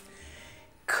rough.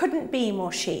 Couldn't be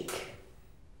more chic.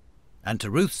 And to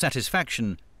Ruth's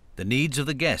satisfaction, the needs of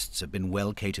the guests have been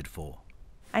well catered for.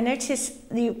 I noticed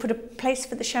that you put a place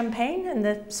for the champagne and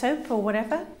the soap or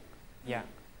whatever. Yeah.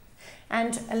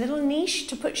 And a little niche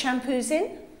to put shampoos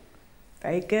in.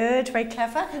 Very good, very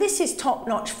clever. This is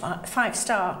top-notch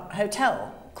five-star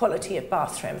hotel quality of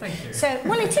bathroom. Thank you. So,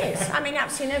 well, it is. I mean,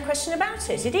 absolutely no question about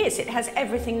it. It is. It has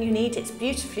everything you need. It's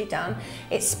beautifully done.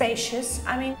 It's spacious.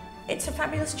 I mean, it's a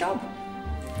fabulous job.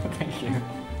 Thank you.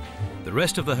 The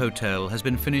rest of the hotel has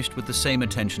been finished with the same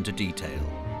attention to detail,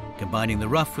 combining the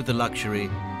rough with the luxury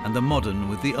and the modern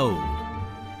with the old.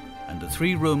 And the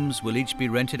 3 rooms will each be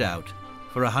rented out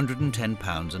for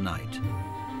 £110 a night.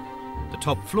 The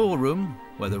top floor room,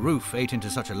 where the roof ate into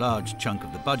such a large chunk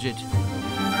of the budget,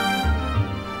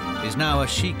 is now a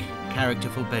chic,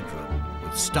 characterful bedroom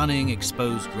with stunning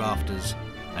exposed rafters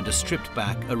and a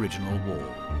stripped-back original wall.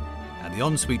 And the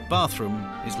ensuite bathroom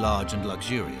is large and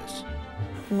luxurious.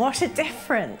 What a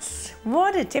difference.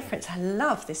 What a difference. I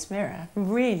love this mirror.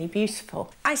 Really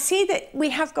beautiful. I see that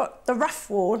we have got the rough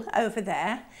wall over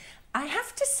there. I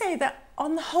have to say that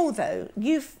on the whole, though,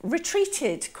 you've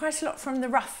retreated quite a lot from the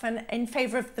rough and in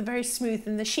favour of the very smooth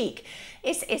and the chic.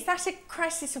 Is that a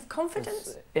crisis of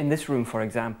confidence? In this room, for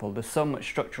example, there's so much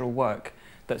structural work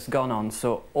that's gone on,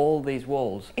 so all these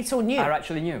walls it's all new. Are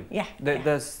actually new. Yeah.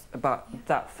 There's about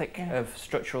that thick of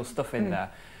structural stuff in there.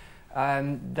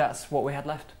 That's what we had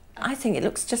left. I think it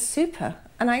looks just super.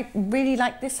 And I really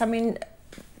like this. I mean,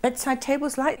 bedside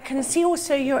tables light. I can see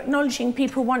also you're acknowledging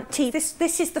people want tea.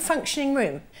 This is the functioning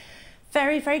room.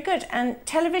 Very, very good. And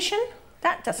television,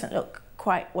 that doesn't look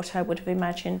quite what I would have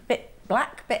imagined. Bit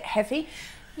black, bit heavy.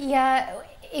 Yeah,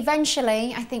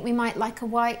 eventually I think we might like a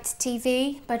white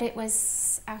TV, but it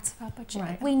was out of our budget.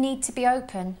 Right. We need to be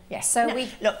open. Yes. So no,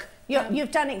 look,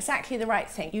 you've done exactly the right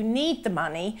thing. You need the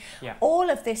money. Yeah. All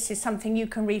of this is something you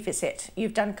can revisit.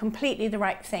 You've done completely the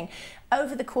right thing.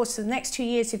 Over the course of the next 2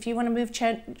 years, if you want to move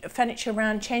furniture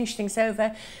around, change things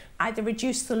over, either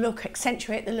reduce the look,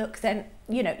 accentuate the look, then,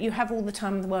 you know, you have all the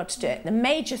time in the world to do it. The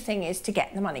major thing is to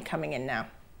get the money coming in now.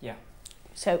 Yeah.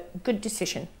 So, good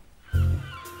decision.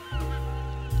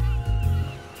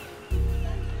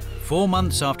 4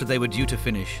 months after they were due to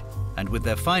finish, and with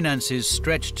their finances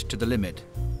stretched to the limit,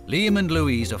 Liam and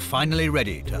Louise are finally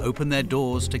ready to open their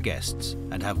doors to guests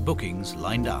and have bookings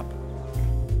lined up.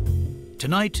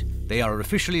 Tonight, they are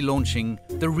officially launching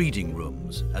the reading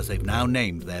rooms, as they've now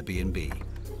named their B&B.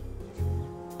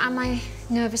 Am I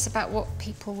nervous about what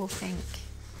people will think?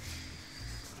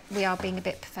 We are being a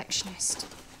bit perfectionist.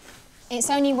 It's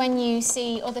only when you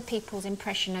see other people's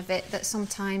impression of it that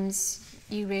sometimes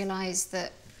you realise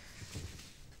that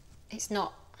it's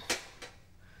not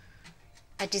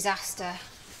a disaster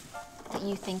that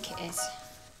you think it is.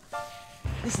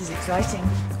 This is exciting.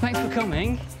 Thanks for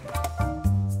coming.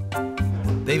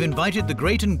 They've invited the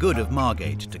great and good of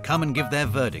Margate to come and give their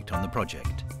verdict on the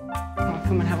project.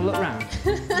 Come and have a look round.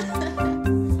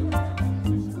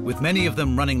 With many of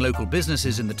them running local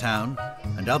businesses in the town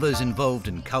and others involved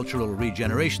in cultural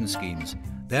regeneration schemes,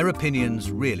 their opinions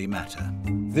really matter.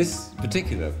 This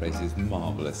particular place is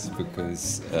marvellous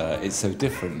because it's so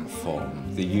different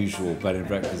from the usual bed and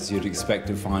breakfasts you'd expect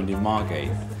to find in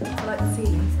Margate. I like the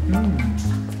ceiling.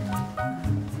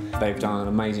 They've done an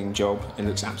amazing job. It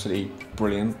looks absolutely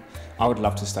brilliant. I would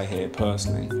love to stay here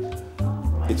personally.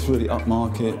 It's really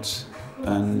upmarket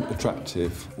and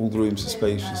attractive. All the rooms are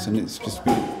spacious and it's just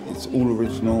it's all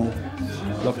original.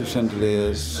 Lovely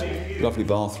chandeliers, lovely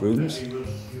bathrooms.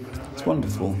 It's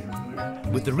wonderful.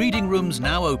 With the reading rooms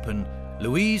now open,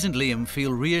 Louise and Liam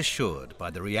feel reassured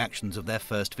by the reactions of their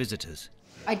first visitors.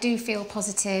 I do feel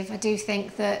positive. I do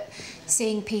think that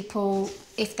seeing people,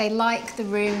 if they like the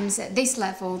rooms at this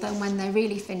level, then when they're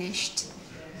really finished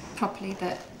properly,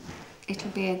 that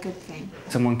it'll be a good thing.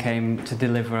 Someone came to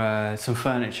deliver some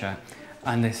furniture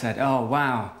and they said, "Oh,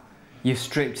 wow, you've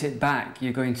stripped it back.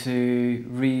 You're going to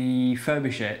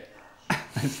refurbish it."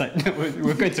 It's like, no,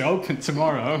 we're going to open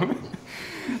tomorrow.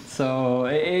 So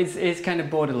it's kind of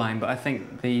borderline, but I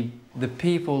think the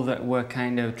people that we're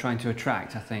kind of trying to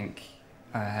attract, I think,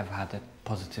 have had a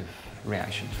positive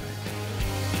reaction to it.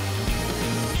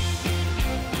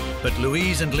 But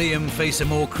Louise and Liam face a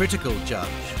more critical judge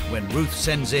when Ruth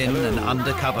sends in an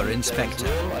undercover inspector.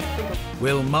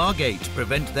 Will Margate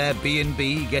prevent their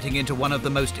B&B getting into one of the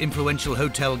most influential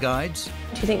hotel guides?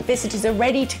 Do you think visitors are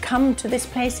ready to come to this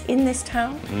place in this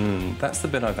town? That's the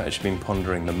bit I've actually been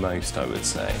pondering the most, I would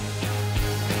say.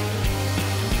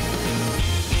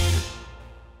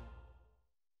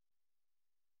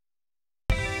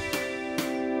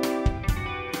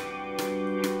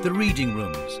 The Reading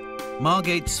Rooms.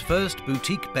 Margate's first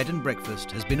boutique bed and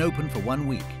breakfast has been open for 1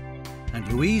 week,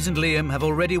 and Louise and Liam have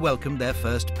already welcomed their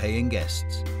first paying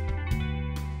guests.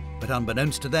 But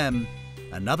unbeknownst to them,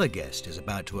 another guest is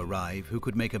about to arrive who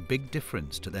could make a big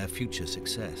difference to their future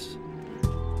success.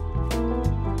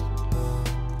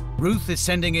 Ruth is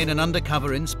sending in an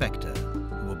undercover inspector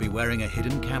who will be wearing a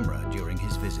hidden camera during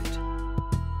his visit.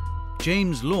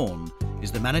 James Lawn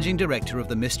is the managing director of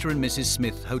the Mr. and Mrs.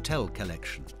 Smith Hotel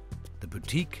Collection, the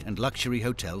boutique and luxury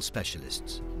hotel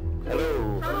specialists.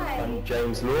 Hello, Hi. I'm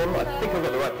James Lawn. I think I've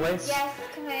got the right place. Yes,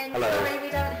 come in. Hello. Sorry, we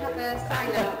don't have a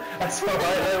sign-up. That's all right,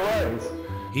 no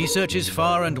worries. He searches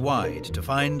far and wide to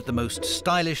find the most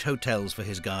stylish hotels for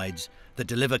his guides that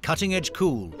deliver cutting-edge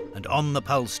cool and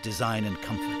on-the-pulse design and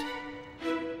comfort.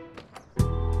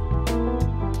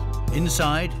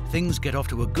 Inside, things get off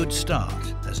to a good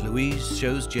start as Louise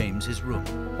shows James his room.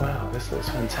 Wow, this looks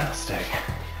fantastic.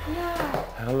 Yeah.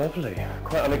 How lovely.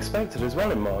 Quite unexpected as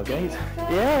well in Margate.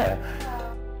 Yeah.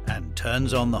 And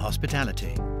turns on the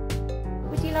hospitality.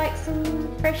 Would you like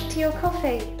some fresh tea or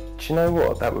coffee? Do you know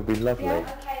what? That would be lovely.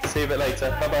 Yeah, okay. See you a bit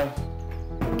later. Bye-bye.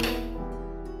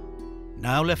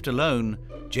 Now left alone,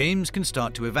 James can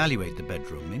start to evaluate the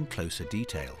bedroom in closer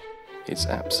detail. It's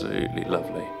absolutely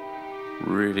lovely.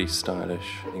 Really stylish.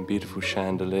 Beautiful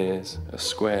chandeliers, a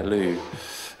square loo.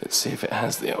 Let's see if it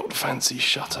has the old fancy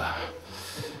shutter.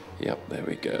 Yep, there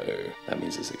we go. That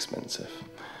means it's expensive.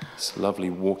 It's a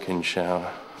lovely walk-in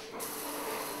shower.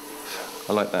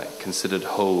 I like that considered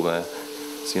hole there,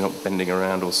 so you're not bending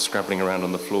around or scrabbling around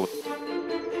on the floor.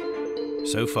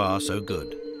 So far, so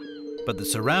good. But the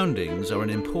surroundings are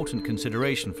an important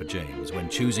consideration for James when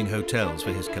choosing hotels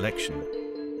for his collection.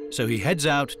 So he heads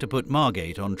out to put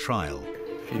Margate on trial.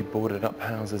 A few boarded up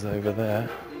houses over there.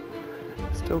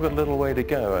 Still got a little way to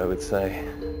go, I would say.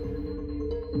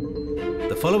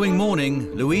 The following morning,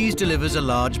 Louise delivers a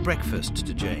large breakfast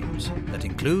to James that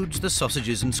includes the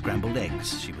sausages and scrambled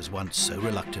eggs she was once so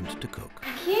reluctant to cook.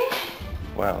 Thank you.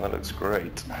 Wow, that looks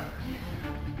great.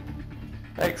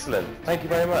 Excellent. Thank you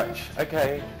very much.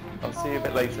 Okay, I'll see you a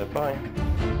bit later. Bye.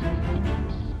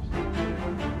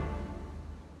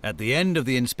 At the end of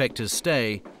the inspector's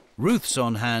stay, Ruth's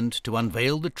on hand to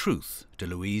unveil the truth to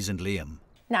Louise and Liam.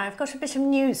 Now, I've got a bit of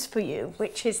news for you,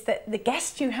 which is that the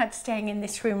guest you had staying in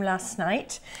this room last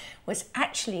night was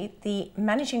actually the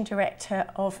managing director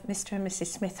of Mr. and Mrs.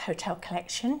 Smith Hotel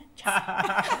Collection.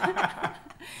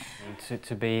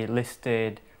 To be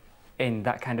listed in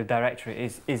that kind of directory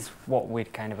is what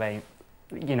we'd kind of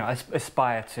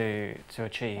aspire to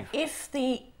achieve. If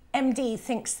the MD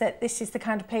thinks that this is the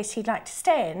kind of place he'd like to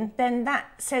stay in, then that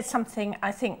says something,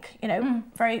 I think,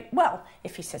 very well.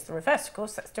 If he says the reverse, of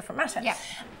course, that's a different matter. Yeah.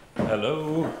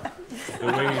 Hello,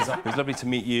 Louise. It was lovely to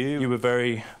meet you. You were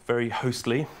very, very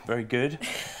hostly, very good.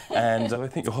 And I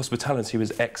think your hospitality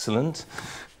was excellent.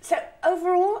 So,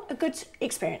 overall, a good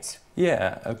experience?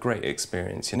 Yeah, a great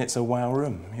experience. And it's a wow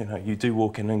room. You know, you do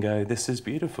walk in and go, this is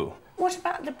beautiful. What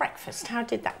about the breakfast? How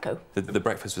did that go? The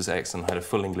breakfast was excellent. I had a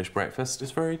full English breakfast.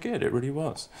 It's very good, it really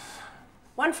was.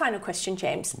 One final question,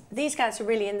 James. These guys are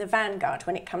really in the vanguard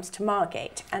when it comes to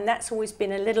Margate, and that's always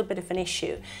been a little bit of an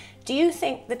issue. Do you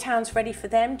think the town's ready for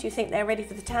them? Do you think they're ready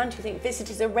for the town? Do you think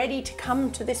visitors are ready to come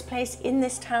to this place in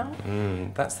this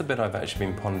town? That's the bit I've actually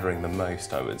been pondering the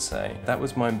most, I would say. That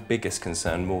was my biggest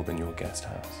concern, more than your guest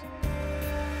house.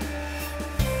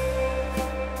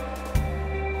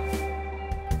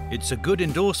 It's a good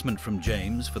endorsement from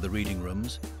James for the reading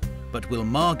rooms, but will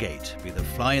Margate be the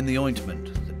fly in the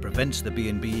ointment that prevents the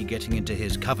B&B getting into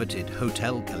his coveted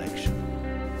hotel collection?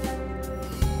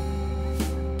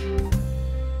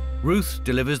 Ruth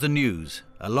delivers the news,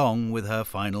 along with her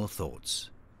final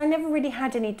thoughts. I never really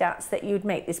had any doubts that you'd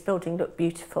make this building look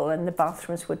beautiful and the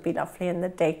bathrooms would be lovely and the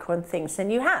decor and things, and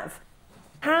you have.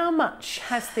 How much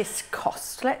has this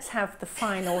cost? Let's have the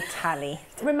final tally.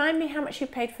 Remind me how much you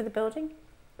paid for the building?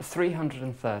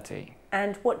 330.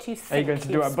 And what do you think? Are you going to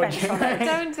do our budget?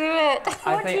 Don't do it.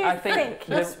 I think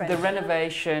the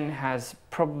renovation has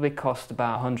probably cost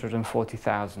about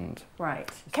 140,000. Right.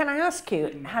 Can I ask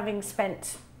you, having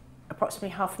spent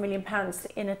approximately £500,000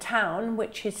 in a town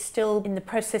which is still in the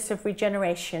process of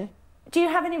regeneration, Do you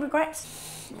have any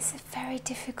regrets? It's a very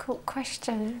difficult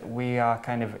question. We are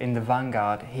kind of in the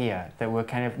vanguard here, that we're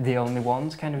kind of the only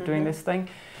ones kind of doing this thing.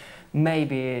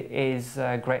 Maybe it is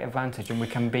a great advantage and we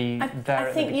can be there at the beginning.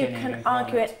 I think you can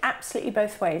argue it absolutely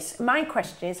both ways. My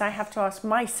question is, I have to ask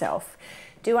myself,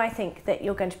 do I think that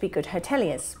you're going to be good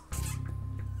hoteliers?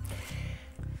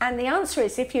 And the answer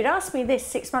is, if you'd asked me this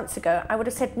 6 months ago, I would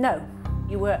have said no.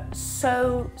 You were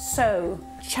so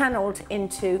channeled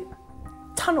into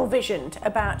tunnel visioned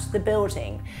about the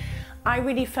building. I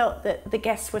really felt that the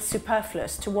guests were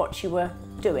superfluous to what you were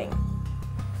doing.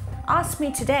 Ask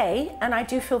me today and I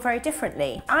do feel very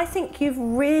differently. I think you've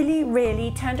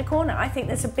really turned a corner. I think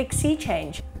there's a big sea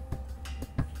change.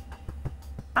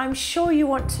 I'm sure you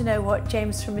want to know what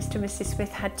James from Mr. and Mrs.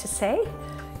 Smith had to say.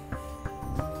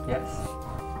 Yes.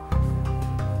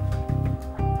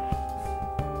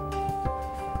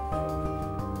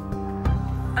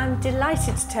 I'm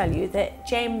delighted to tell you that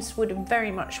James would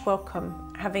very much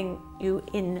welcome having you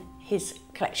in his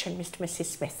collection, Mr. and Mrs.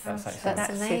 Smith. That's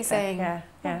amazing.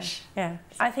 Yeah.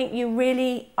 I think you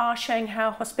really are showing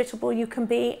how hospitable you can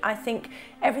be. I think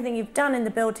everything you've done in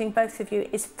the building, both of you,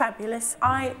 is fabulous.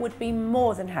 I would be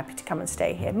more than happy to come and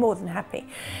stay here, more than happy.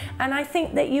 And I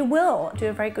think that you will do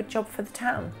a very good job for the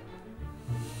town.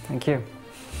 Thank you.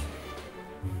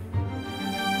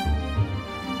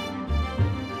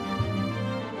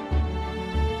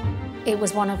 It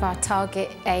was one of our target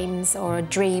aims, or a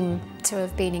dream, to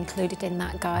have been included in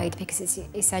that guide, because it's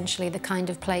essentially the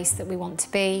kind of place that we want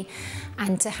to be,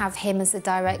 and to have him as the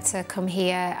director come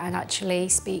here and actually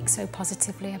speak so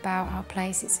positively about our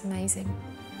place, it's amazing.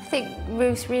 I think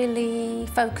Ruth really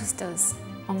focused us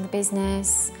on the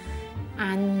business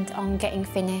and on getting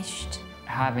finished.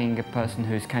 Having a person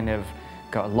who's kind of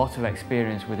got a lot of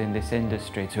experience within this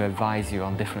industry to advise you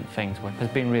on different things has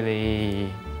been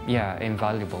really,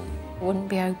 invaluable. Wouldn't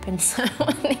be open, so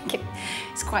I think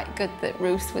it's quite good that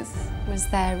Ruth was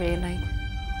there, really.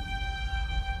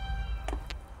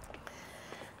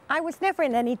 I was never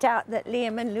in any doubt that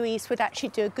Liam and Louise would actually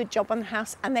do a good job on the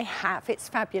house, and they have. It's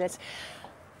fabulous.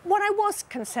 What I was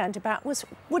concerned about was,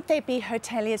 would they be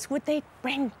hoteliers? Would they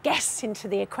bring guests into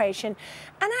the equation?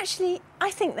 And actually, I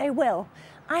think they will.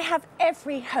 I have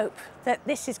every hope that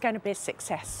this is going to be a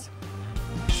success.